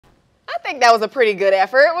think that was a pretty good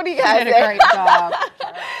effort. What do you guys You did say? a great job.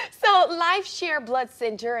 So, Life Share Blood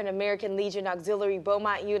Center and American Legion Auxilary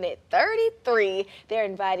Beaumont Unit 33, they're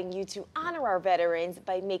inviting you to honor our veterans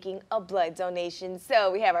by making a blood donation.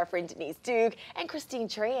 So, we have our friend Denise Duke and Christine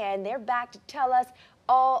Tran. They're back to tell us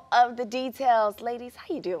all of the details. Ladies,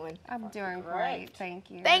 how you doing? I'm doing great. Thank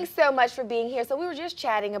you. Thanks so much for being here. So we were just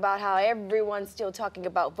chatting about how everyone's still talking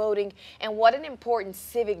about voting and what an important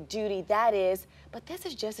civic duty that is. But this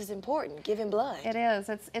is just as important, giving blood. It is.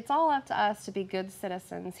 It's all up to us to be good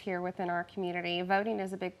citizens here within our community. Voting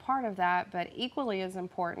is a big part of that, but equally as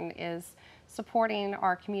important is supporting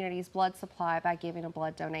our community's blood supply by giving a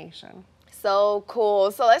blood donation. So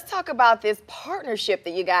cool. So let's talk about this partnership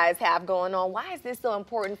that you guys have going on. Why is this so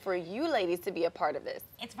important for you ladies to be a part of this?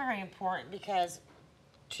 It's very important because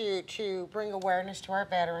to bring awareness to our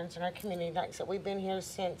veterans and our community. Like I said, we've been here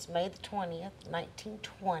since May the 20th,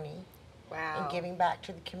 1920. Wow. And giving back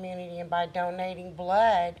to the community, and by donating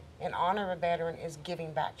blood in honor of a veteran is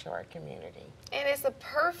giving back to our community. And it's a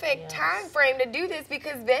perfect Yes. time frame to do this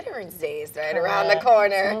because Veterans Day is right around the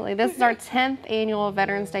corner. Absolutely. This is our 10th annual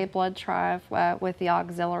Veterans Day blood drive with the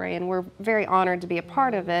Auxilary, and we're very honored to be a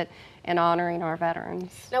part of it and honoring our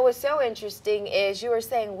veterans. Now, what's so interesting is you were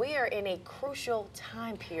saying we are in a crucial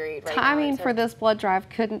time period right now. Timing for this blood drive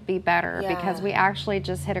couldn't be better Yeah. because we actually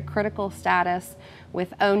just hit a critical status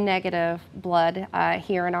with O negative blood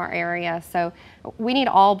here in our area. So we need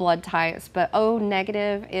all blood types, but O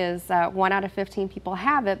negative is 1 out of 15 people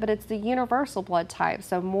have it, but it's the universal blood type,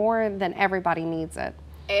 so more than everybody needs it.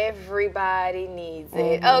 Everybody needs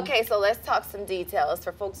it. Okay, so let's talk some details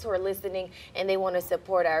for folks who are listening and they want to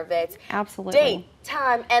support our vets. Absolutely. Date,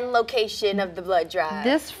 time, and location of the blood drive.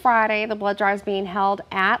 This Friday, the blood drive is being held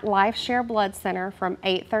at Life Share Blood Center from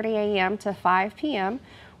 8:30 a.m. to 5 p.m.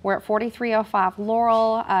 We're at 4305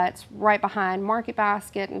 Laurel. It's right behind Market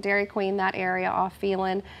Basket and Dairy Queen, that area off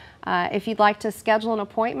Phelan. If you'd like to schedule an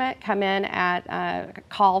appointment, come in at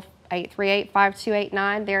call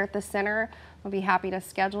 838-5289 there at the center. We'll be happy to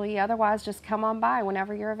schedule you. Otherwise, just come on by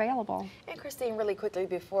whenever you're available. And Christine, really quickly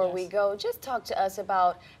before we go, just talk to us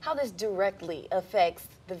about how this directly affects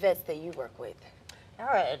the vets that you work with. All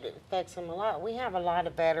right, it affects them a lot. We have a lot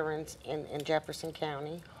of veterans in Jefferson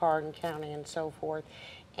County, Hardin County, and so forth.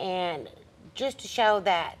 And just to show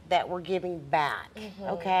that we're giving back,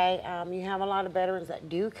 okay? You have a lot of veterans that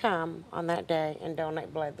do come on that day and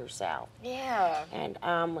donate blood themselves. Yeah. And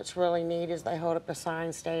what's really neat is they hold up a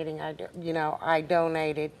sign stating, I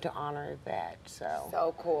donated to honor a vet.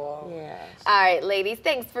 So Cool. yes. All right, ladies,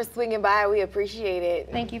 thanks for swinging by. We appreciate it.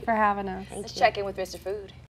 Thank you for having us. Let's check in with Mr. Food.